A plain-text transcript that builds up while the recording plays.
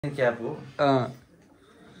Cap हो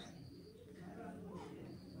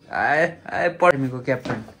आए पढ्मीको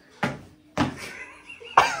captain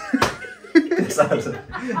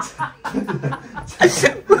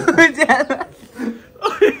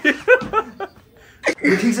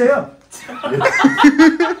ठीक छ यो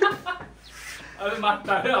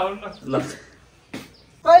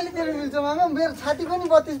कहिलेतिर मिल्छ मामा मेरो छाती पनि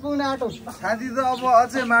 32 पुग्ने आँटो छाती त अब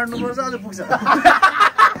अझै मार्नुपर्छ अझै पुग्छ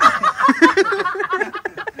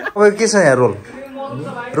अब के छ यहाँ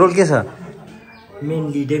रोल के छ मेन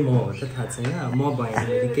लिडै म हो त थाहा छैन म भएन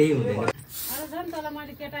भने केही हुँदैन झन् तल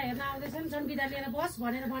मैले केटा हेर्न आउँदैछन् झन् बिदा लिएर बस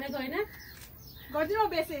भनेर भनेको होइन गरिदिनु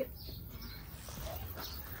बेसी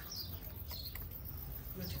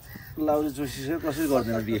लाउज जोसिसक्यो कसरी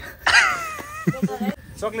गर्दैन बिहे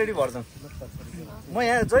चक्लेटी भर्छन् म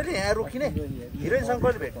यहाँ जहिले यहाँ रोकिने हिरोइनसँग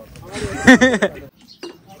कहिले भेट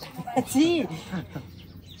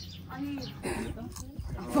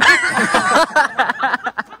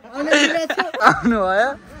आउनु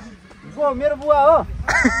भयो मेरो बुवा हो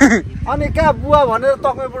अनि कहाँ बुवा भनेर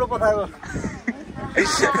तपाईँ बुढो पठाएको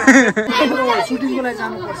सुटिङको लागि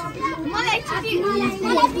जानुपर्छ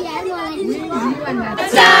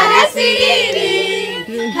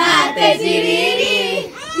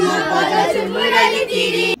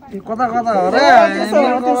कता कता हो रे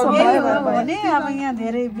भने अब यहाँ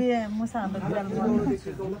धेरै मुसाहरु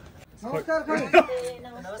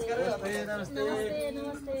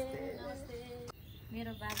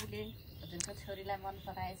मेरो बाबुले हजुरको छोरीलाई मन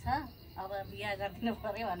पराएछ अब बिहा गरिदिनु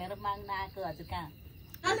पर्यो भनेर माग्न आएको हजुर कहाँ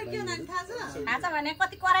थाहा छ भने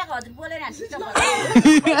कति कराएको हजुर बोलेर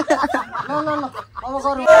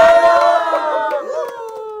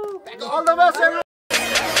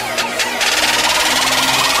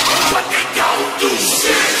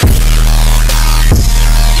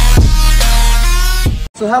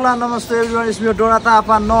So hello namaste everyone, it's me Donata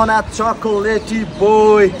Apa known as Chocolatey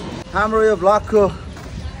Boy. हाम्रो यो भ्लगको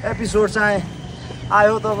एपिसोड चाहिँ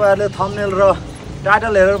आयो तपाईहरुले थम्बनेल र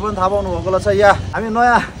टाइटल हेरेर पनि थाहा पाउनु भएको छ या हामी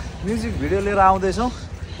नयाँ म्युजिक भिडियो लिएर आउँदै छौं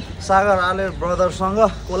सागर आले ब्रदरसँग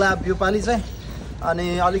कोल्याब यो पाली चाहिँ अनि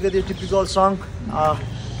अलिकति टिपिकल सङ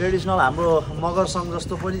ट्रेडिसनल हाम्रो मगर सङ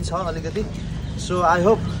जस्तो पनि छ अलिकति सो आई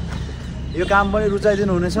होप यो काम पनि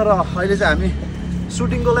रुचाइदिनु हुनेछ र अहिले चाहिँ हामी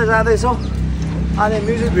सुटिङको लागि जाँदै छौं अनि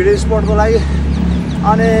म्युजिक भिडियो स्पटको लागि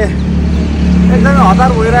अनि एकदमै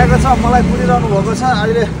हतार भइरहेको छ मलाई पुगिरहनु भएको छ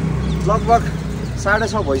अहिले लगभग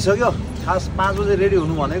 6:30 भइसक्यो खास 5 बजे रेडी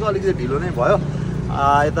हुनु भनेको अलिकति ढिलो नै भयो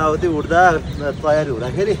यताउति उठ्दा तयारी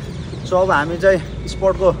हुँदाखेरि सो अब हामी चाहिँ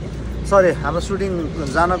स्पटको सरी हाम्रो सुटिङ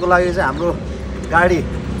जानको लागि चाहिँ हाम्रो गाडी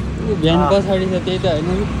भ्यान पछाडी छ त्यही त हैन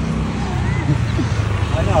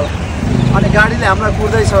अनि गाडीले हामीलाई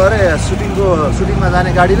कुर्दैछ अरे सुटिङमा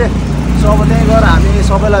जाने गाडीले सो अब त्यहीँ गएर हामी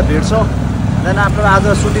सबैलाई भेट्छौँ देन आफ्टर आज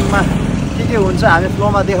सुटिङमा के हुन्छ हामी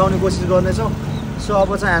फ्लोमा देखाउने कोसिस गर्नेछौँ सो अब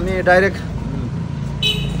चाहिँ हामी डाइरेक्ट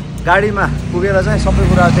गाडीमा पुगेर चाहिँ सबै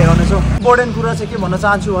कुरा देखाउनेछौँ इम्पोर्टेन्ट कुरा चाहिँ के भन्न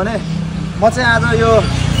चाहन्छु भने म चाहिँ आज यो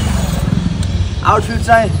आउटफिट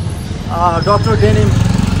चाहिँ डक्टर डेनिम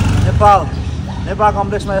नेपाल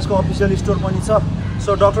कम्प्लेक्समा यसको अफिसियल स्टोर पनि छ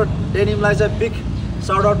सो डक्टर डेनिमलाई चाहिँ बिग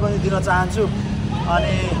साउट आउट पनि दिन चाहन्छु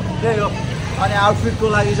अनि त्यही हो अनि आउटफिटको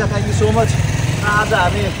लागि चाहिँ थ्याङ्क यू सो मच आज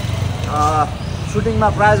हामी सुटिङमा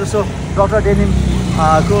प्रायः जसो डक्टर डेनिम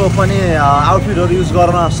को पनि आउटफिटहरू युज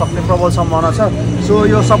गर्न सक्ने प्रबल सम्भावना छ सो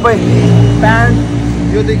यो सबै प्यान्ट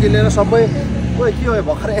योदेखि लिएर सबै के हो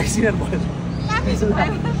भर्खरै एक्सिडेन्ट भयो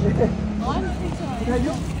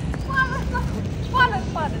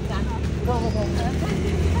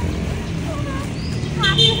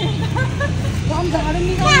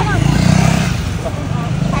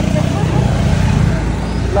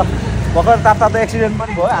ल भर्खर तात्ता एक्सिडेन्ट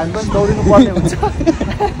पनि भयो हामी पनि दौडिनु पर्ने हुन्छ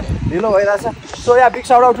ढिलो भइरहेछ so yeah big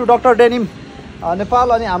shout out to doctor denim Nepal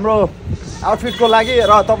अनि हाम्रो आउटफिटको लागि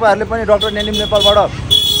र तपाईँहरूले पनि डक्टर डेनिम नेपालबाट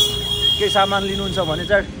केही सामान लिनुहुन्छ भने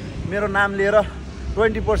चाहिँ मेरो नाम लिएर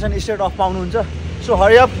 20% स्टेट अफ पाउनुहुन्छ सो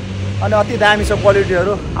हरिअप अनि अति दामी छ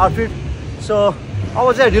क्वालिटीहरू आउटफिट सो अब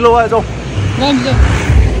चाहिँ ढिलो भयो जाउँ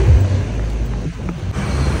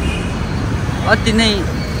अति नै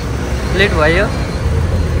लेट भयो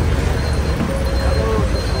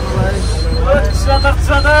सागर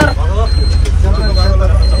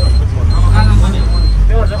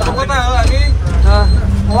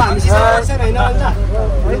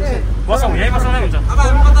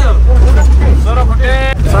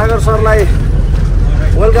सरलाई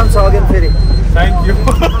वेलकम छ अगेन फेरि थ्याङ्क यू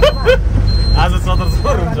आज सदर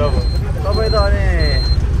सर हुन्छ अब तपाईँ त अनि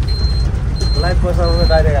लाइभ बसाउनु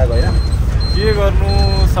डाइरेक्ट आएको होइन के गर्नु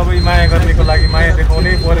सबै माया गर्नेको लागि माया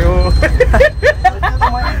देखाउनै पर्यो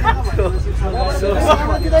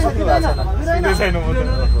छैन म त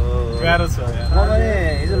गाह्रो छ म पनि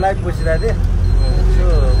हिजो लाइभ बसिरहेको थिएँ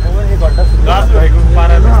म पनि 1 घन्टा राजु भाइको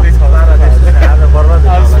पारा जस्तै छ आज बर्बाद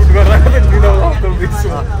सुट गरेर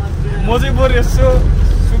म चाहिँ बरु यसो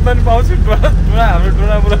सुत्न नि पाउँछु हाम्रो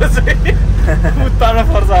डोनामुला चाहिँ उत्तामा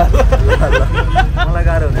पर्छ मलाई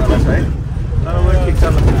गाह्रो हुने होला है तर पनि ठिक छ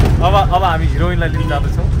ल अब हामी हिरोइनलाई लिन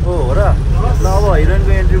जाँदैछौँ हो र ल अब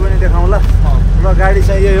हिरोइनको एन्ट्री पनि देखाउँ ल ल गाडी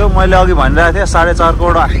चाहिँ यही हो मैले अघि भनिरहेको थिएँ 4.5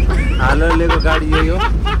 करोड हालेर लिएको गाडी यही हो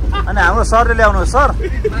अनि हाम्रो सरले ल्याउनु सर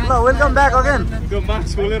ल वेलकम ब्याक अगेन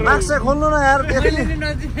मास्क चाहिँ खोल्नु न यार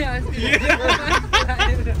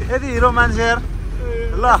यति हिरो मान्छे यार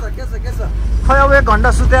ल खै अब 1 घन्टा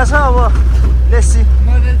सुत्या छ अब लेसी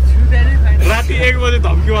राति 1 बजे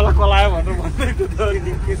धम्कीवाला कलायो भनेर भन्दै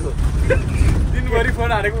दिनभरि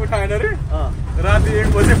फोन हानेको उठाएन रे राति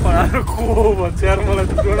 1 बजे फोन हानेर को भन्छ यार मलाई त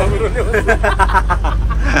डोडामुरो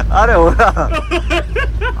अरे हो र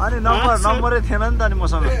अनि नम्बरै थिएन नि त अनि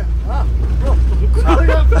मसँग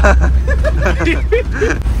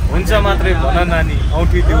हुन्छ मात्रै भन नानी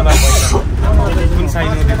औँठी दिउँला कुन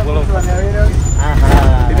साइनोले बोलाउँछ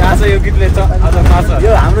आज यो गीतले आज पाँच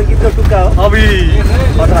यो हाम्रो गीतको टुक्का हो अबि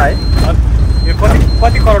खतरा है यो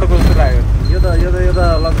कति करोडको जस्तो लाग्यो यो त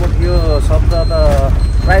लगभग यो शब्द त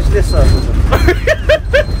प्राइसलेस छ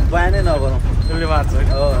बयानै नगरौँ त्यसले मार्छ है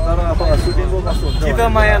तर अब सुटिङको कस्तो हुन्छ कि त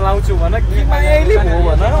माया लाउँछु भन कि मायाले भो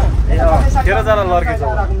भन 13 जना लड्केछ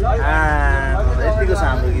यतिको छ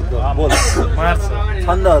हाम्रो गीतको बोल मार्छ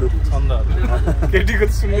छन्दहरू केटीको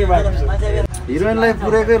सुन्ने बाँकी छ हिरोइनलाई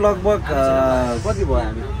पुरेकै लगभग कति भयो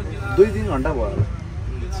हामी 2-3 घन्टा भयो होला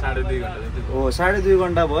 2.5 घन्टा हो 2.5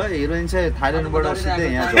 घन्टा भयो हिरोइन चाहिँ थाइल्यान्डबाट सिधै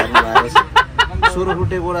यहाँ झर्नु भएको छ 16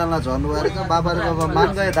 फुटे बोरालमा झर्नु भएको छ बाबा रे बाबा मान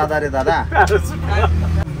गए दादा रे दादा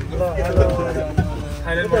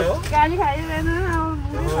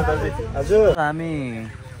हजुर हामी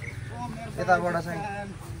यताबाट चाहिँ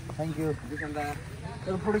थ्याङ्क यू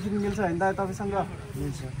तर फोटो खिच्नु मिल्छ होइन त तपाईँसँग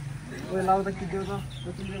मिल्छ उयो लाउँदा खिच्यो त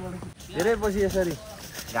धेरै पछि यसरी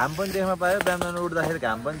घाम पनि देख्न पायो बिहान उठ्दाखेरि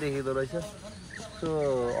घाम पनि देखिँदो रहेछ सो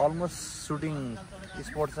अलमोस्ट सुटिङ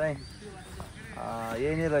स्पट चाहिँ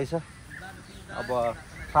यही नै रहेछ अब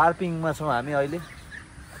पार्किङमा छौँ हामी अहिले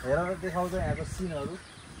हेरेर देखाउँछ यहाँको सिनहरू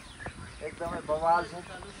एकदमै बवाल छ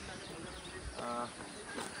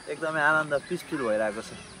एकदमै आनन्द पिसफुल भइरहेको छ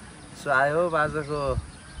सो आयो आजको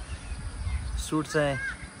सुट चाहिँ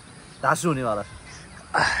धासु हुनेवाला छ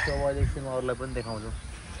सो अहिले एकछिनमा अरूलाई पनि देखाउँछौँ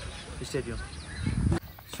स्टेडियम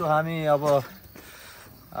सो हामी अब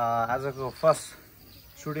आजको फर्स्ट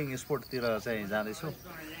सुटिङ स्पोटतिर चाहिँ जाँदैछौँ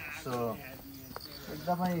सो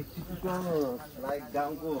एकदमै टिपिकल लाइक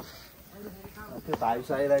गाउँको त्यो भाइब्स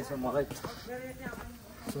आइरहेछ मलाई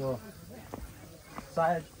सो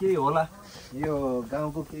सायद केही होला यो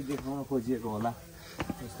गाउँको केही देखाउन खोजिएको होला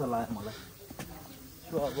जस्तो लाग्यो मलाई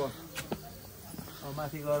सो अब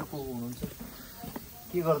माथि गएर को हुनुहुन्छ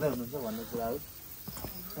के गर्दै हुनुहुन्छ भन्ने कुराहरू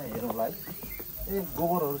हेरौँला है ए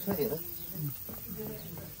गोबरहरू छ हेर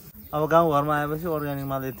अब गाउँघरमा आएपछि अर्ग्यानिक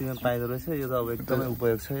माल यतिमै पाइँदो रहेछ यो त अब एकदमै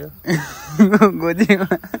उपयोग छ यो गोजीमा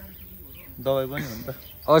दबाई पनि हो नि त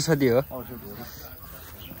औषधि हो औषधिहरू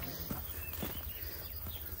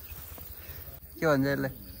के भन्छ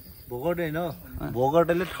यसलाई भोगटे होइन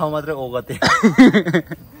भोगटेले ठाउँ मात्रै ओगते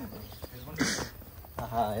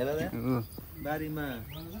हेर बारीमा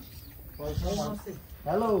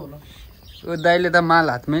हेलो ऊ दाइले त माल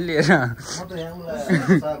हातमै लिएर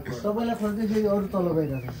तपाईँलाई खोज्दै फेरि अरू तल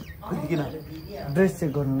गइरहेको किन ड्रेस चेक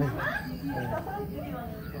गर्नुलाई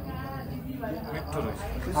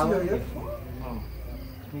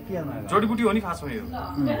जडीबुटी हो नि खासमा यो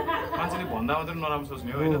मान्छेले भन्दा मात्रै नराम्रो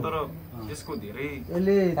सोच्ने हो होइन तर यसको धेरै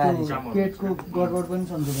यसले पेटको गडबड पनि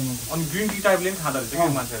सम्झिँदैन अनि ग्रिन टी टाइपले पनि खाँदो रहेछ कि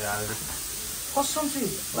मान्छेहरूले हालेर कसम चाहिँ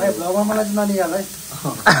भाइ भ्लगमा मलाई चाहिँ ननिकाल है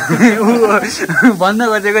भन्न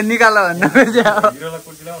खोजेको निकाल भन्न खोजेको हिरोलाई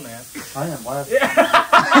कुर्सी ल्याउ न यार होइन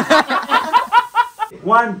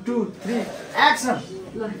 1 2 3 एक्सन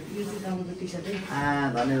ल यो चाहिँ तपाईँको टी-सर्ट है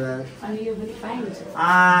धन्यवाद अनि यो पनि पाइन्छ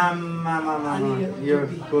यो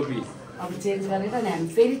कोपी अब चेन्ज गरेर नि हामी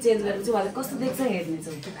फेरि चेन्ज गरेर चाहिँ उहाँले कस्तो देख्छ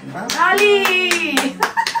हेर्नेछौँ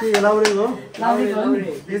के लाउरेको लाउरेको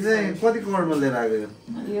यो चाहिँ कति करोडमा लिएर आएको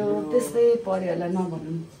यो त्यस्तै पर्यो होला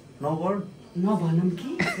नभन्नु 9 करोड नभनौँ कि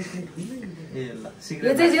ए ल यो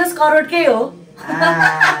सिक्रेट चाहिँ जस करोडकै हो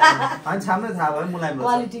अनि छाम्नै थाहा भयो मुलायम रहेछ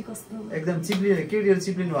क्वालिटी कस्तो एकदम चिप्लिने केटीहरू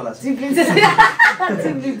चिप्लिनुवाला छ चिप्लिन्छ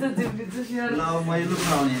ल मैले लुक्न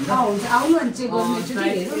आउने होइन हुन्छ आउनु अनि चेक गर्नु एकचोटि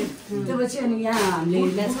हेरौँ त्यसपछि अनि यहाँ हामीले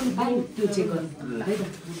ल्याएको नि पाइ त्यो चेक गर्नु है त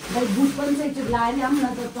भाइ बुट पनि चाहिँ एकचोटि लगायो नि आउनु न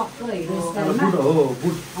त टक्क हेर्नु स्टाइलमा बुट हो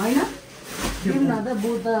बुट होइन दिउँ न त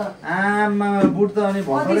बुट त आमा बुट त अनि कति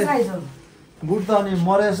भर्खरै साइज हो बुट त अनि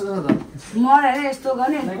मरेछ त मरेर यस्तो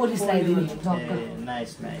गर्ने अनि पोलिस लगाइदिने टक्क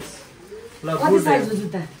नाइस नाइस ल कति बुट साइज हो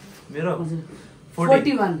जुत्ता मेरो हजुर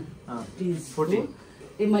 40 41 40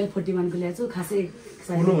 ए मैले 41 को ल्याएको छु खासै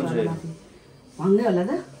ठुलो हुन्छ यो। भन्दै होला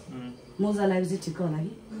त मोजा लगाएपछि ठिक होला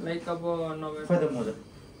कि लाइक अब खोइ त मोजा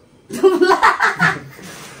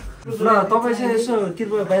ल तपाईँ चाहिँ यसो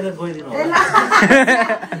कृपया बाहिर गइदिनु होला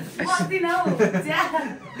मर्दिन हौ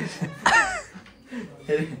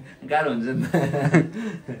फेरि गाह्रो हुन्छ नि त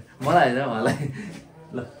मलाई होइन उहाँलाई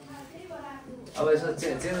ल अब यसो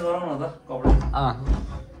चेन्ज गरौँ न त कपडा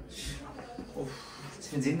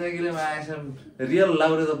जिन्दगीले माया रियल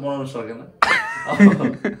लाउरे त बनाउन सकेन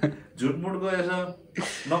झुटमुटको यसो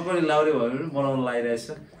नक्कली लाउरे भयो भने बनाउन लागिरहेछ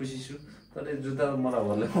खुसी छु तर जुत्ता त मलाई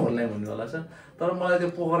भर्लै हुनेवाला छ तर मलाई त्यो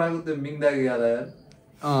पोखराको त्यो मिङ्दाको याद आयो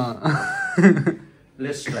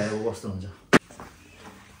लेस भएको कस्तो हुन्छ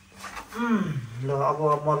ल अब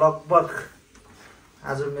म लगभग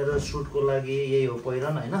आज मेरो सुटको लागि यही हो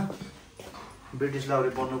पहिरन होइन ब्रिटिस लाउरे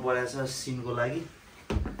बन्नु परेछ सिनको लागि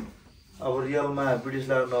अब रियलमा ब्रिटिस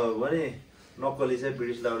लाउरे नभयो भने नक्कली चाहिँ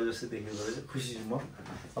ब्रिटिस लाउरे जस्तै देखेको रहेछ खुसी छु म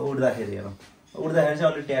अब उड्दाखेरि हेरौँ उड्दाखेरि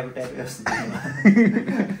चाहिँ अलिक ट्यापे जस्तो देखियो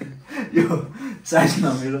यो साइजमा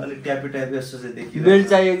मेरो अलिक ट्यापे जस्तो चाहिँ देखियो बेल्ट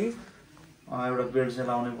चाहियो कि एउटा बेल्ट चाहिँ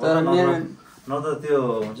लाउनै पर्छ न त त्यो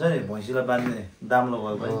हुन्छ नि भैँसीलाई बाँध्ने दाम्लो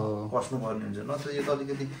भयो भने कस्नु पर्ने हुन्छ न त यो त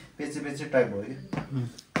अलिकति पेचे टाइप भयो कि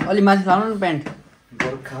अलि माथि लाउनु न प्यान्ट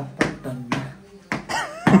गोर्खा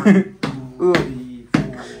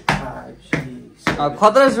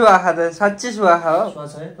खतरा सुहाखा त साँच्चै सुहाखा हो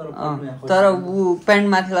तर ऊ प्यान्ट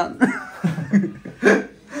माथि लाउनु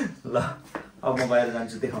ल अब म बाहिर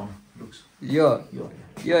जान्छु देखाउनु यो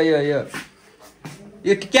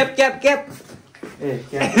क्याप क्याप क्याप ए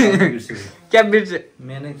क्याप बिर्से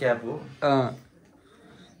मेनै क्याप हो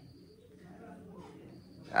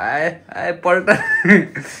आए पल्ट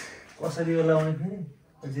कसरी यो लाउने फेरि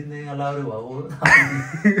जिन्दगीमा लाउरे भएको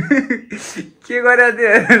के गर्यो त्यो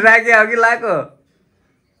राखे हो कि लाएको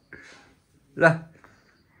ल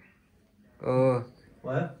ओ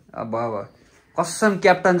भयो अब कसम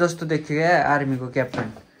क्याप्टन जस्तो देखियो क्या आर्मीको क्याप्टन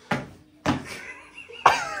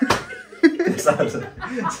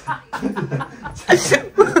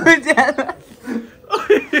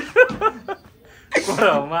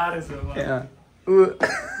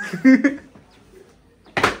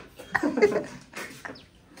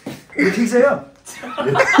ठिक छ यो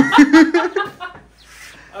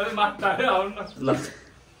ल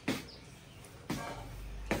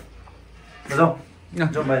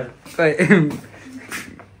जाउँ बाहिर खै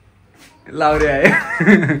लाउरे आयो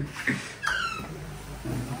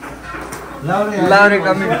लाउरे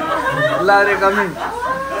कमिङ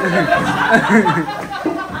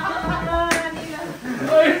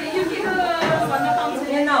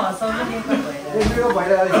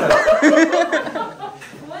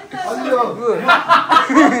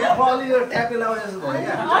ट्यापे लाउने जस्तो भयो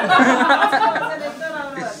क्या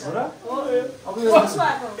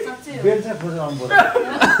बेल्ट चाहिँ खोजेर आउनु पर्छ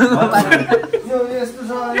यो यस्तो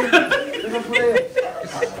छ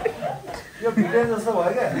यो भिडियो जस्तो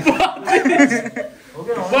भयो क्या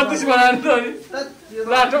 32 बनाएर त अनि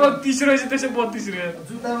लास्टमा 30 रहेछ त्यसै 32 रहेछ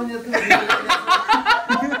जुत्ता पनि यस्तो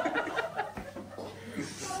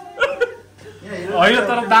होइन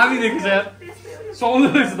तर दामी देखिन्छ यार सुहाउँदो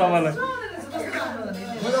रहेछ तपाईँलाई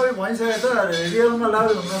मैले अघि भनिसकेँ त रियलमा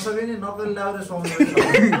लाउरे हुन नसके नि नक्कली लाउरे सुहाउँदो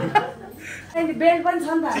रहेछ बेल्ट पनि छ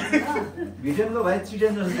नि त भिडियोको भाइ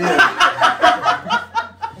चिटेन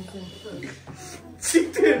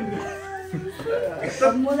जस्तो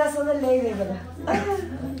मोजा सोजा ल्याइदिएको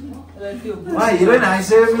हिरोइन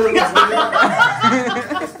हाइसक्यो मेरो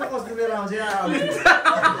कस्तो कस्तो बेला आउँछ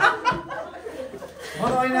म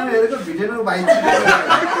त ऐनामा हेरेको भिडियोको भाइ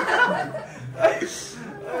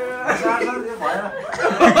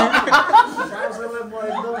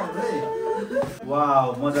वाउ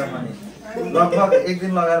मजा पनि लगभग एक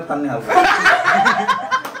दिन लगाएर तान्ने खालको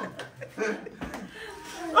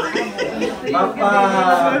बाप्पा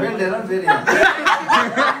बेल्ट हेर न फेरि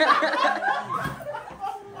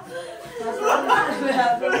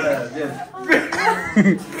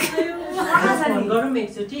गरौँ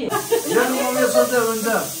एकचोटि सोचेर हुन्छ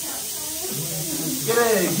के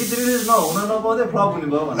अरे गीत रिलिज नहुन नपाउँदै फ्लप हुने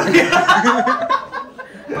भयो भने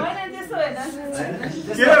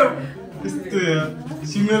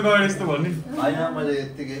सिङ्गरको अगाडि यस्तो भन्ने होइन मैले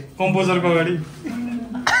यत्तिकै कम्पोजरको अगाडि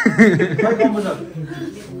कम्पोजर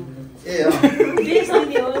ए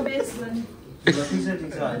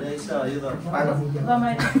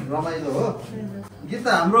रमाइलो हो गीत त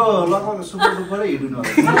हाम्रो लगभग सुपर डुपरै हिट हुनु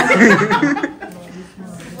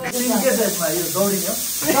के छ यसमा यो दौडिने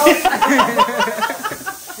हो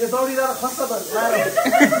यो दौडिँदा खस्छ त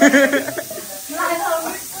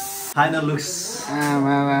फाइनल लुक्स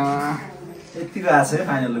यतिको आएको छ है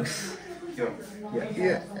फाइनल लुक्स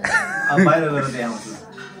अब बाहिर गएर देखाउँछु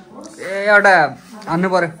ए एउटा हान्नु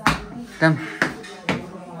पर्यो त्यहाँ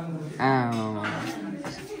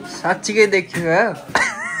साँच्चीकै देखियो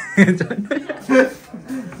झन्डै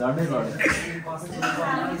झन्डै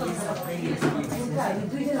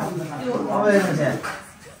अब हेर्नुहोस्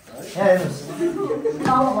यहाँ हेर्नुहोस्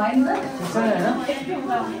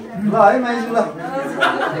ल है माइजू ल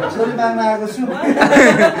छोरी माग्न आएको छु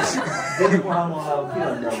पढाउनु होला के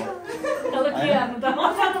भन्छ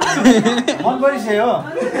मन परिसक्यो हो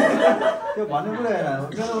त्यो भन्ने कुरा होइन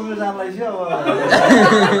मेरो उमेर जान लाग्यो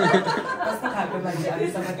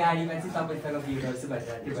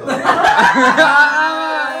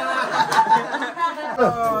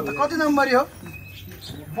त कति नम्बरी हो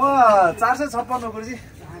म 456 गुरुजी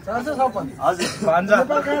 456 हजुर भान्जा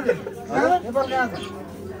नेपाल कहाँ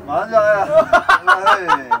भान्जा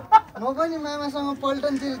म पनि मामासँग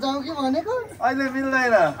पल्टनतिर जाउँ कि भनेको अहिले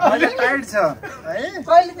मिल्दैन अहिले टाइट छ है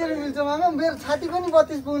कहिलेतिर मिल्छ मामा मेरो छाती पनि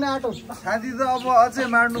 32 पुग्ने आँटो छाती त अब अझै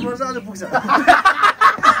मार्नुपर्छ अझै पुग्छ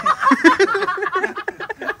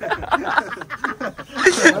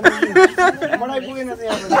मलाई पुगेन त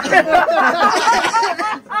यहाँ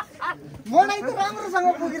मलाई त राम्रोसँग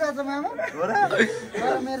पुगिरहेछ मामा हो र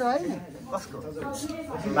मेरो होइन कसको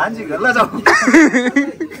भान्जी घर ल जाऊ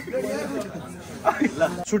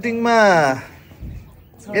सुटिङमा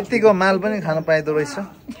यतिको माल पनि खान पाइदो रहेछ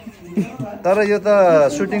तर यो त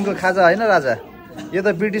सुटिङको खाजा होइन राजा यो त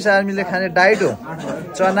ब्रिटिस आर्मीले खाने डाइट हो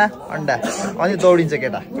चना अन्डा अनि दौडिन्छ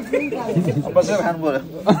केटा बसेर खानु पर्यो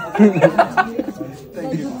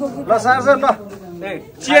ल सार्छ ल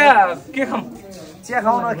चिया के खाऊँ चिया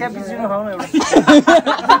खाउन क्यापुचिनो खाउन एउटा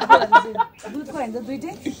दुधको हैन त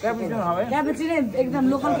दुईटै क्यापुचिनो खाऊ है क्यापुचिनो एकदम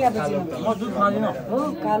लोकल क्यापुचिनो म दुध खादिन हो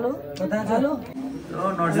कालो कालो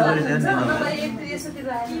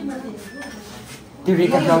त्यो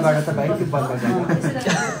रेखाबाट त भाइ त्यो बन्द गर्नु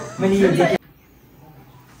मैले यो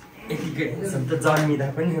यतिकै त जन्मिँदा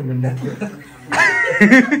पनि हुनुहुन्न थियो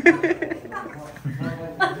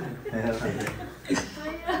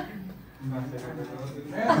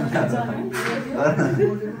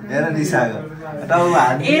हेर निसाको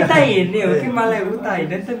यता हेर्ने हो कि मलाई उता होइन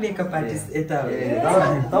नि त मेकअप आर्टिस्ट यता हो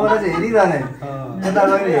तपाईँलाई चाहिँ हेरिरहने यता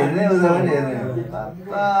गएर हेर्ने उता पनि हेर्ने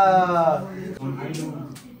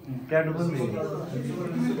ट्याटु पनि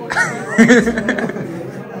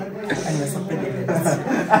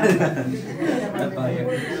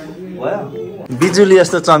बिजुली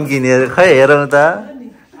यस्तो चम्किने खै हेरौँ त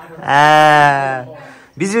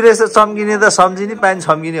बिजुली यस्तो चम्किने त सम्झिने पानी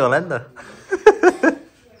छम्किने होला नि त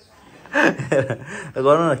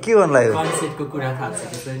गर्नु न के गर्नु लाग्यो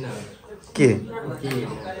के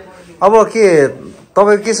अब के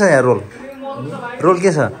तपाईँको के छ यहाँ रोल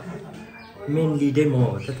के छ मेन लिडै म हो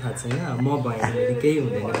त थाहा छैन म भएन केही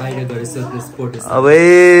हुँदैन बाहिर गएर सोध्नु स्पोर्ट अब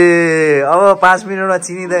 5 मिनटमा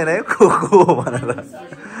चिनिँदैन है को भनेर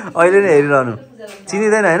अहिले नै हेरिरहनु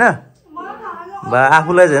चिनिँदैन होइन बा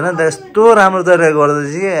आफूलाई चाहिँ होइन यस्तो राम्रो तरिकाले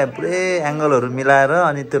गर्दैछ पुरै एङ्गलहरू मिलाएर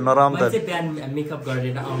अनि त्यो नरम त बिहान मेकअप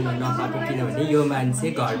गरेर आउन नपाएको किनभने यो मान्छे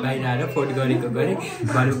घर बाहिर आएर फोट गरेको गरे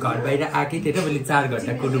घरु घर बाहिर आएकै थियो र मैले 4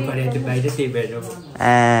 घन्टा कुर्नु पर्यो त्यो बाहिर त्यही भएर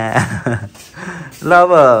ल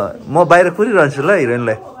अब म बाहिर कुरिरहन्छु ल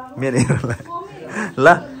हिरोइनलाई मेन हिरोइनलाई ल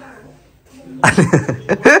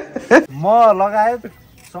म लगायत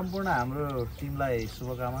सम्पूर्ण हाम्रो टिमलाई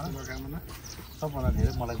शुभकामना सबभन्दा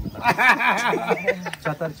धेरै मलाई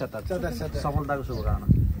सफलताको शुभकामना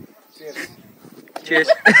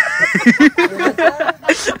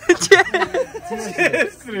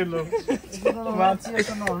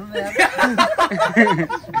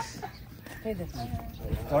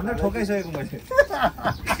झन्डै ठोकाइसकेको मैले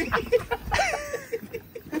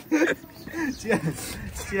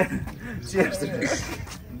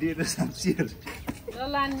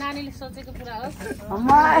नानीले सोचेको पुरा होस्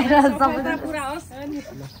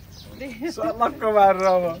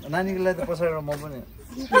नानीको लागि त पछाडि म पनि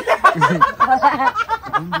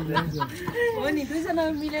हो नि दुईजना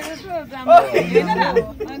मिलेर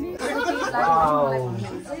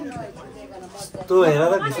त्यो हेर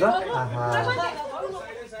त भित्र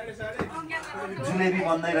जुलेबी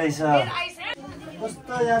बन्दै रहेछ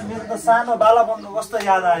कस्तो याद मेरो त सानो बालापनको कस्तो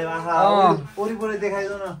याद आयो आहा वरिपरि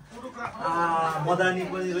देखाइदो न मदानी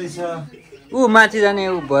पनि रहेछ ऊ माथि जाने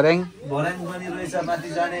ऊ भर्याङ पनि रहेछ माथि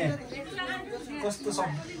जाने कस्तो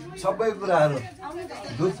सबै कुराहरू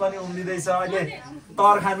दुध पनि उम्लिँदैछ अहिले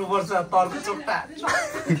तर खानुपर्छ तरको चोट्टा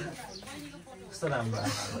कस्तो राम्रो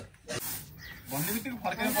भन्ने बित्तिकै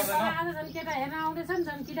फर्किनु पर्दैन आज झन् केटा हेर्न आउँदैछन्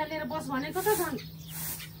झन् किटा लिएर बस भनेको त छन्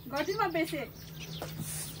गजिमा बेसे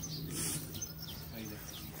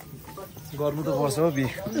गर्नु त पर्छ हो बि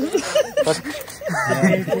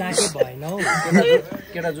भएन हौ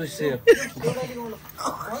केटा जोसी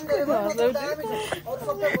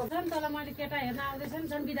तल मैले केटा हेर्न आउँदैछन्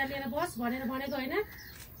झन् बिदा लिएर बस भनेर भनेको होइन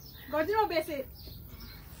गजिमा बेसे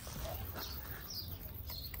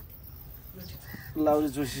लाउरी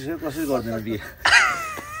जोसी कसरी गर्दैन बिहे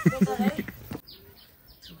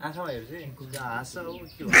आँखामा हेर्छु हाँस हो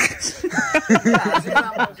के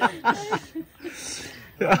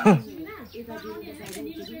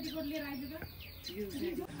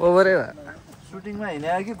ओभरै सुटिङमा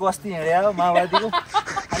हिँड्यो कि गस्ती हिँड्यो माओवादीको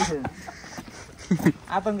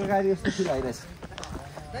आतङ्ककारी जस्तो फिल आइरहेछ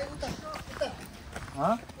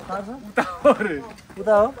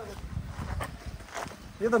उता हो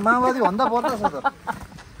यो त माओवादी भन्दा पर्दा छ त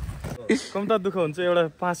कम्ता दुःख हुन्छ एउटा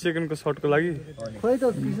 5 सेकेन्डको सर्टको लागि खोइ त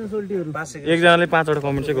कृष्ण सोल्टीहरू एकजनाले 5 वटा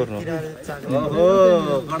कमेन्ट चाहिँ गर्नु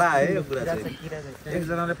ओहो कडा है यो कुरा चाहिँ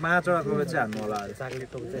एकजनाले 5 वटा कमेन्ट चाहिँ हान्नु होला चाकले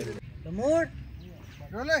टोक्छ मोड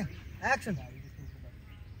rolling action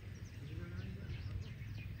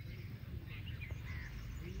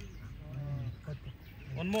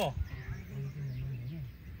One more.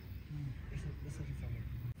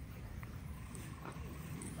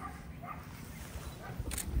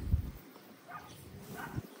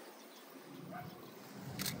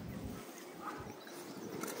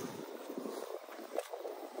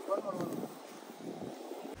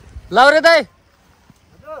 Laure दाइ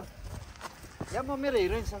या म मेरो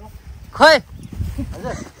हिरोइनसँग खै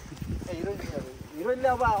हजुर हिरोइनले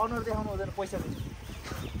अब अनुहार देखाउनु हुँदैन पैसा दिन्छ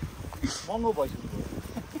महँगो भइसक्यो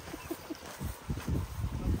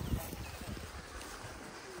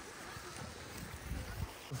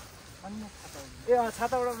ए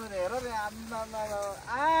छाताबाट मैले हेर नि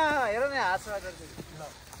हेर नि हात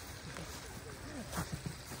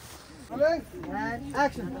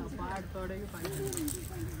एक्सन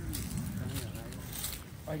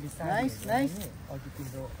नाइस नाइस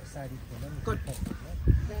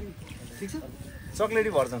ठिक छ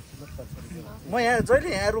चक्लेटी भर्जन म यहाँ जहिले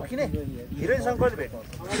यहाँ रोकिने हिरोइनसँग कहिले भेट्नु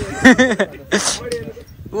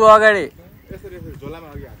ऊ अगाडि झोलामा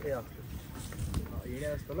अघि हिँडे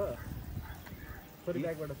जस्तो ल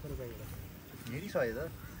हिँडिसक्यो त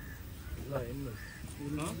ल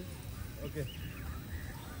हिँड्नु ओके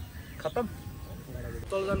खत्तम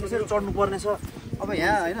त्यसरी चढ्नु पर्ने छ अब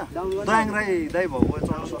यहाँ होइन दाङ राई दाई भएको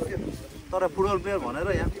चढ्नु सक्यो तर फुटबल प्लेयर भनेर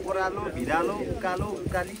यहाँ ओह्रालो भिरालो उकालो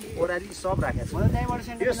उकाली ओह्राली सब राखेको छ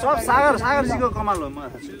यो सब सागरजीको कमाल हो म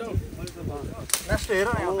लास्ट हेर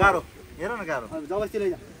न गाह्रो हेर न गाह्रो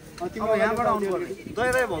अब यहाँबाट आउनु पर्ने दाई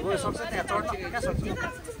राई भएको सक्छ त्यहाँ चढ्न कहाँ सक्छ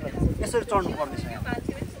यसरी चढ्नु पर्ने छ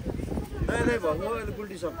दाई राई भएको अहिले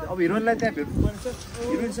गुल्टी सक्छ अब हिरोइनलाई त्यहाँ भेट्नु पर्ने छ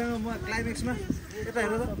हिरोइनसँग म क्लाइमेक्समा यता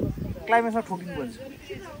हेर त क्लाइमेक्समा ठोकिनु पर्छ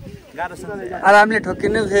गाह्रो छ आरामले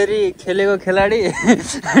ठोकिनु फेरि खेलेको खेलाडी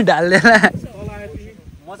ढाल्दैन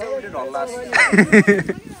म चाहिँ उहिले ढल्ला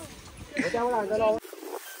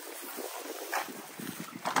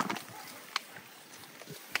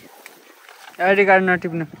आइडी कार्ड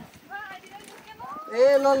नटिप्नु ए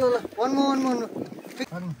ल ल ल वन मोर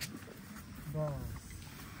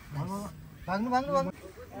भाग्नु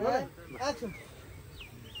एक्सन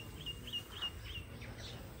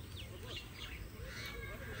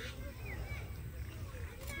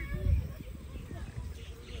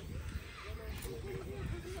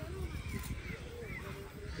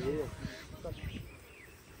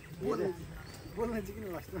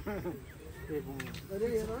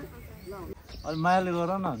अलि मायाले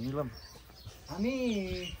गर न निलम हामी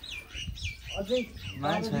अझै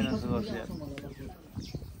माया छैन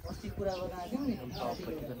अस्ति कुरा गर्न आएको नि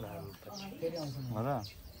हो र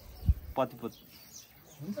पतिपत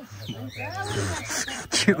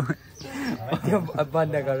त्यो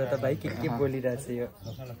बन्द गर त भाइ के बोलिरहेछ यो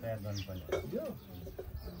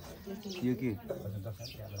के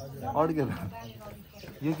अड्क्यो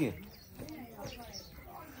यो के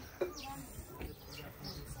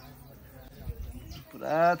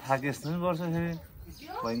पुरा थाके जस्तो पनि गर्छ फेरि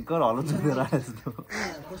भयङ्कर हलो चुकेर आएछ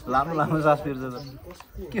लामो लामो सास फेर्छ त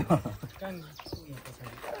के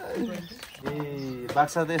ए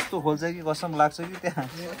बाक्सा त यस्तो खोल्छ कि कसम लाग्छ कि त्यहाँ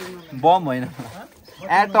बम होइन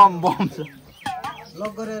एटम बम छ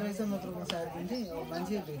लक गरेर रहेछ नत्रको सायद दिन्थे अब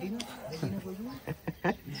मान्छे भेटिन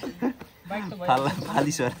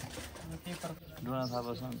फाली सर डोना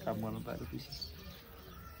थापासँग काम गर्नु पाएर खुसी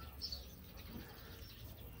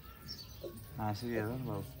हाँसिरहेको हेर नि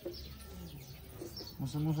बाबु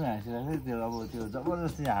मुसु मुसु हाँसिरहेको थियो अब त्यो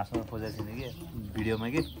जबरजस्ती हाँस्न खोजेको थिएन कि भिडियोमा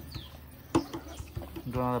कि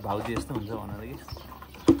डोनालाई भाउजू यस्तो हुन्छ भनेर कि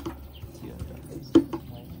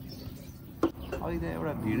अघि त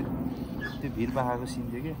एउटा त्यो भिड पाखाएको सिन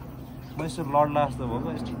थियो कि म यस्तो लड्ला जस्तो भएको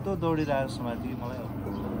यस्तो दौडिरहेको समाति कि मलाई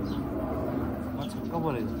म छक्क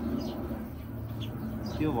परेको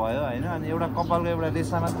त्यो भयो होइन अनि एउटा कपालको एउटा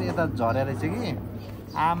रेसा मात्रै यता झरेर रहेछ कि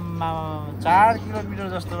आम्मा 4 किलोमिटर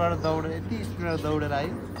जस्तोबाट दौडेर यति स्पिडमा दौडेर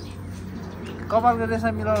आयो कपालको रेसा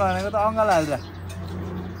मिलाउनु भनेको त अङ्गाल हाल्छ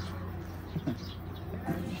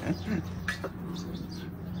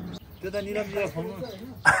त्यो त निरम्जिएर खुवाउनु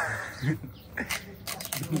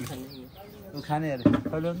खाने अरे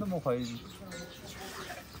कहिले त म खुवाइदिनु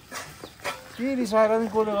के रिसाएर पनि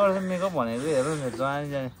कसले गर्छ मेकअप भनेको हेर न जाने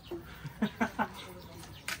जाने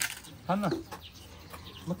खान न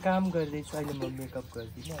म काम गर्दैछु अहिले म मेकअप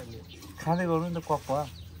गर्दिनँ अहिले खाँदै गर्नु नि त कप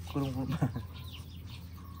कुरुम कुरुम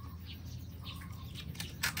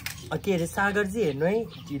के अरे सागर चाहिँ हेर्नु है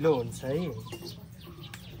ढिलो हुन्छ है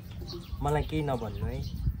मलाई केही नभन्नु है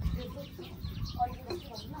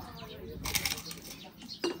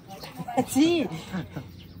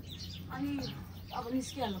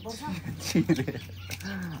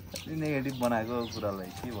नेगेटिभ बनाएको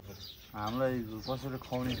कुरालाई के भयो हामीलाई कसैले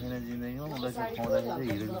खुवाउने छैन जिन्दगीमा उसलाई चाहिँ खुवाउँदाखेरि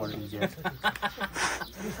चाहिँ हिरोइन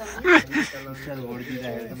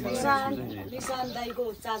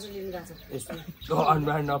यस्तो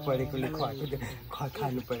अनुहार नपरेकोले खुवाएको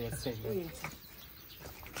खानु परेको छैन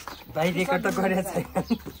भाइ रेकर्ड त गरेको छैन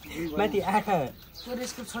माथि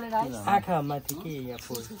आँखा माथि के यहाँ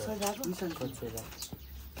खोजेर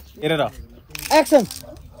हेरेर एक्सन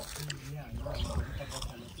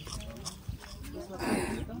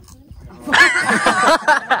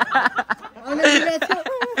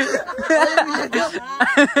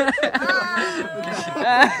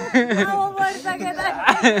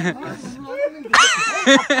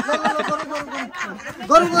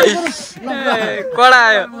कडा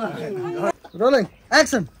आयो रोलिङ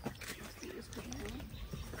एक्सन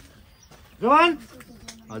जवान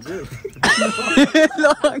हजुर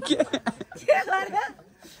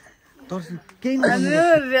केही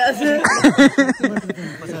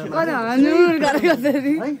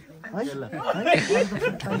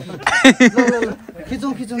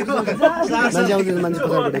खिचौँ खिचौँ मान्छे आउँदैन मान्छे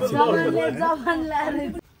पछाडि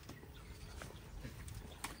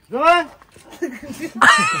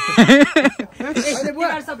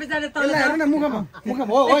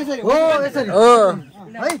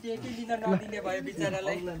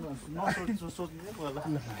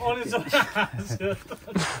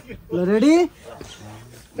रेडी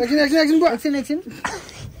एक्सन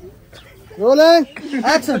रोलिङ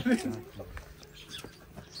एक्सन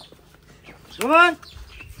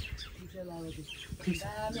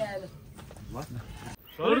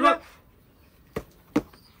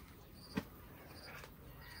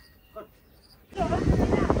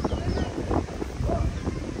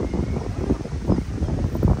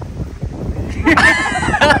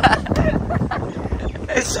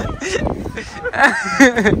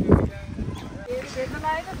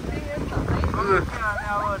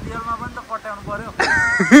रियलमा पनि त पट्याउनु पर्यो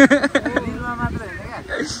रियलमा मात्रै होइन क्या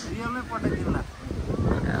रियलमै पट्याइदिनु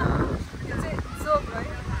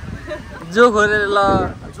जोक हो रे ल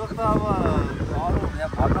जोक त अब अरू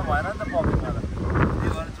यहाँ भन्न भएन नि त पब्लिकमा त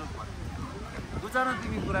त्यो गर्ने जोक भयो बुझ न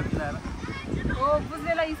तिमी कुरा मिलाएर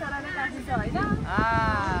बुझ्नेलाई इसाराले काटिन्छ होइन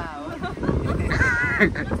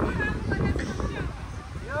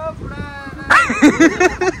यो बुढा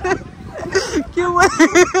के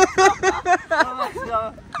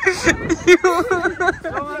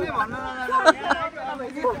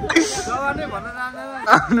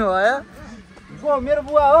आउनु भयो मेरो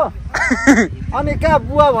बुवा हो अनि कहाँ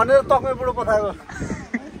बुवा भनेर तक्मै बुढो पठाएको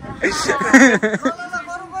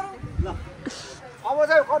अब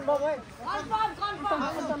चाहिँ कन्फर्म है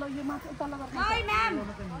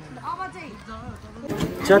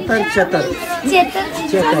चतर चतर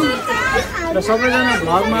र सबैजना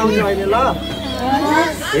भ्लगमा आउँछ अहिले ल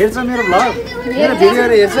हेर्छ मेरो भ्लग मेरो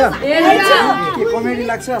भिडियोहरू हेर्छ के कमेडी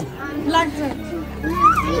लाग्छ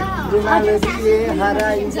रुमाले दिए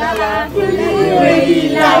हराइन्छ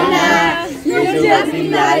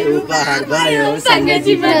तिमीलाई उपहार भयो सँगै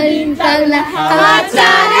जीवन तल्ला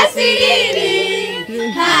आचार सिरिरी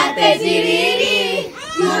हाते जिरिरी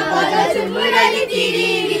म बजाउँछु मुरली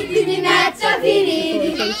तिरिरी तिमी नाच्छ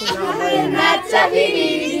फिरिरी नाच्छ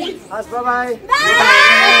फिरिरी हस् by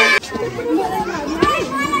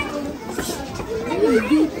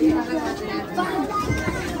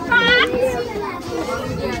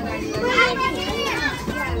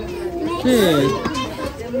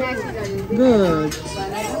Good.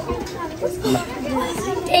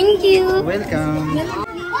 Thank you.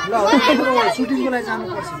 Welcome. ल सुटिङको लागि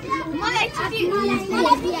जानुपर्छ मलाई छुट्टी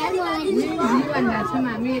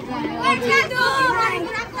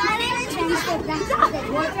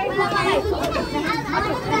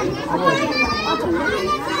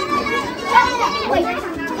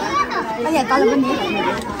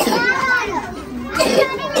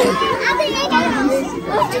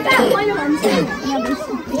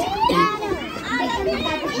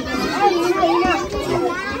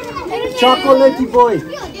chocolatey boy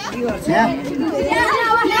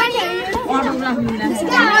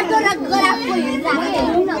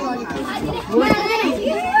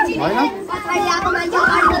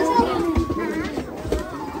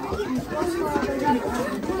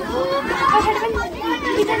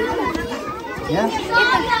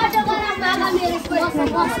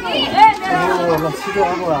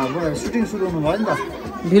सुटिङ सुरु हुनु भयो नि त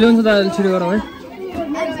ढिलो हुन्छ त छिटो गरौँ है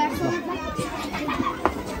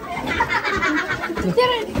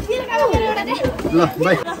ल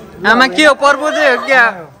भाइ आमा के हो पर्पोज हो क्या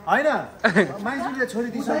हैन माइजूले छोरी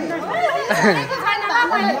दिसक्यो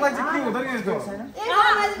मलाई चाहिँ के हुँदैन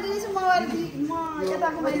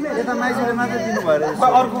यता माइजूले मात्र दिनु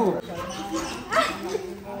भयो अर्को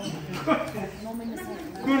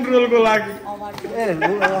कुन रोलको लागि ए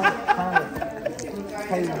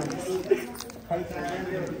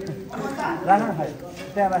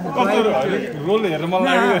रोल हेर्न मन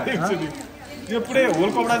लाग्यो एक्चुअली यो पुरै होल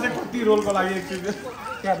कपडा चाहिँ कति रोलको लागि एक्चुअली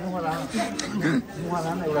एउटा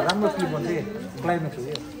राम्रो क्लिप भन्छ कि क्लाइमेक्स हो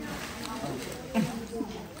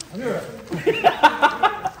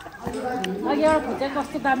अघि एउटा खुट्टा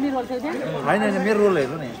कस्तो दामी रोल थियो त्यहाँ होइन होइन मेरो रोल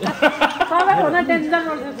हेर्नु नि तपाईँको न टेन्सन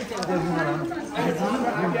रोल थियो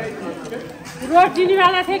रोड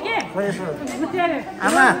चिनीवाला थियो के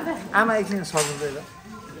आमा आमा एकछिन सजिँदैन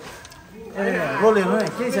ए रोल हेर्नु नि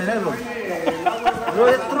केही छैन रोल रोल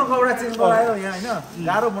यत्रो कपडा चेन्ज गरायो यहाँ होइन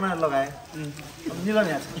गाह्रो बनाएर लगाएँ मिलन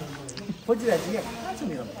यहाँ छ खोजिरहेको छु क्या कहाँ छ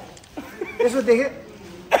मिलन यसो देखेँ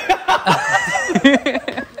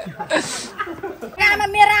आमा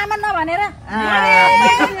मेरो आमा नभनेर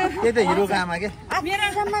त्यही त हिरोको आमा के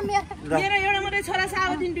मेरो एउटा मात्रै छोरा छ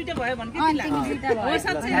अब दिन दुईटा भयो भने हो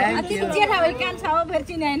साँच्चै जेठा हो कान छ हो फेरि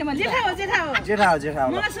चिने होइन मैले जेठा हो जेठा हो जेठा हो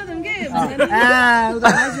मलाई सोधौँ के उता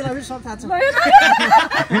माइजूलाई पनि सब थाहा छ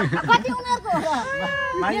कति उनीहरूको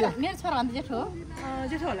मेरो छोरा भन्दा जेठो हो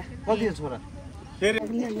जेठो होला कति हो छोरा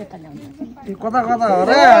कता कता हो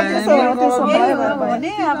र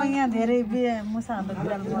भने अब यहाँ धेरै मुसाहरू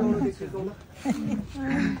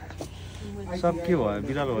सब के भयो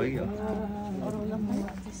बिरालो भयो कि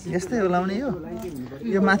यस्तै होला नि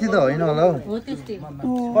यो माथि त होइन होला हौ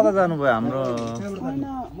कता जानुभयो हाम्रो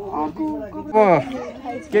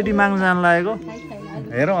केटी माग्नु जानु लागेको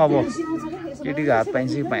हेरौँ अब केटीको हात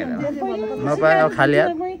पाइन्छ कि पाइँदैन नपाए अब खाली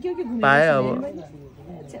हात पाएँ अब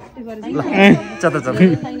चता चता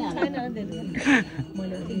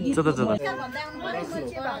चता चता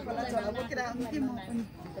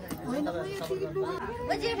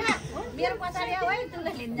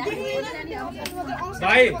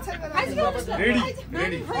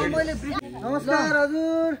नमस्कार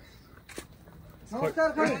हजुर नमस्कार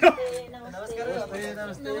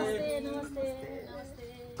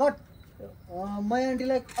कट माया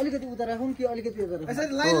आन्टीलाई अलिकति उता राखौँ कि अलिकति उता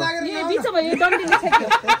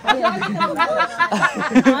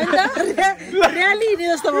र्याली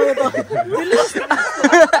जस्तो भयो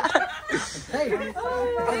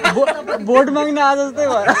भोट माग्न आज जस्तै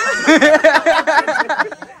भयो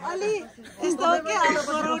अलि यस्तो हो कि अब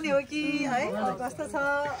गराउने हो कि है कस्तो छ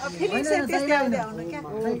फिलिङ चाहिँ त्यस्तै आउँदै आउनु क्या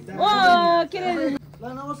ओ के रे ल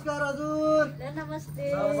नमस्कार हजुर नमस्ते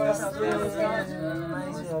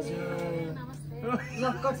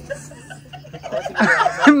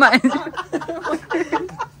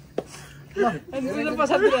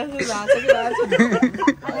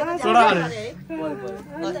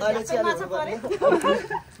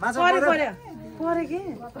परे के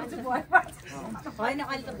होइन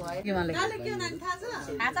अहिले त भयो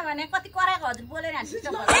थाहा छ भने कति कराएको हजुर बोलेर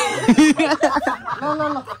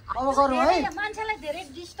अब गरौँ है मान्छेलाई धेरै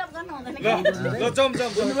डिस्टर्ब गर्नु हुँदैन ल चम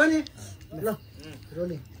चम ल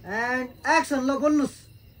रोलिङ एन्ड एक्सन ल बोल्नुस्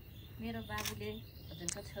मेरो बाबुले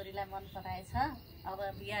हजुरको छोरीलाई मन पराएछ अब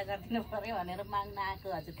बिहा गरिदिनु पर्यो भनेर माग्न आएको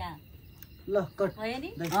हजुर कहाँ ल कट भयो नि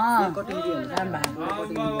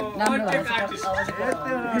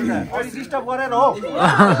डिस्टर्ब गरेन हो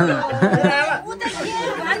उ त के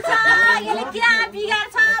भन्छ यसले क्या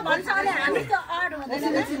बिगार्छ भन्छ भने हामी त अड हुँदैन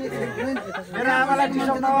मेरो आमालाई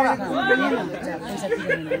डिस्टर्ब नगर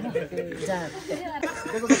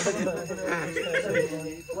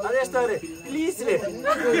यस्तो अरे प्लिज रे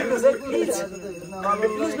प्लिज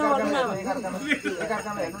नगर्नु न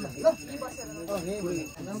एकार्कामा हेर्नु न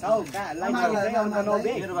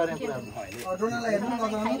मेरो बारेमा कुरा डोनालाई हेर्नु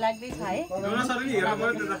न लाग्दैछ है डोना सरले हेरेर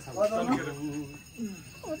भयो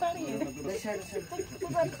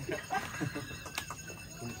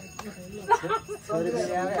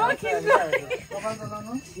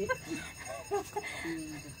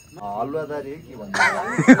हलुवादारी के भन्छ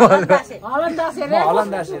हलन्दासे रे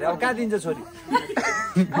हलन्दासे अब कहाँ दिन्छ छोरी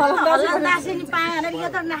हलन्दासे नि पाए भनेर यो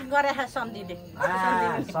त नाक गरे सम्धिले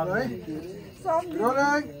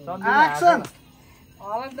एक्सन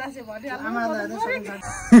हलन्दासे भन्यो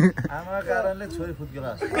आमा कारणले छोरी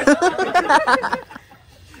फुत्केला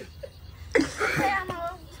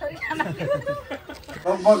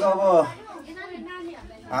लगभग अब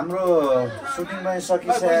हाम्रो सुटिङमा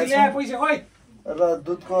सकिसकेको छ र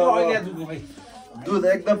दुधको दुध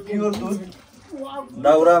एकदम प्योर दुध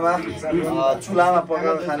दाउरामा चुलामा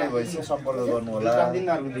पकाएर खाने भएपछि सम्पर्क गर्नु होला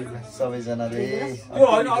सबैजनाले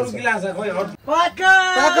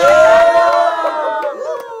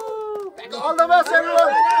All the best,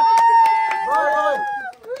 everyone! Bye, bye!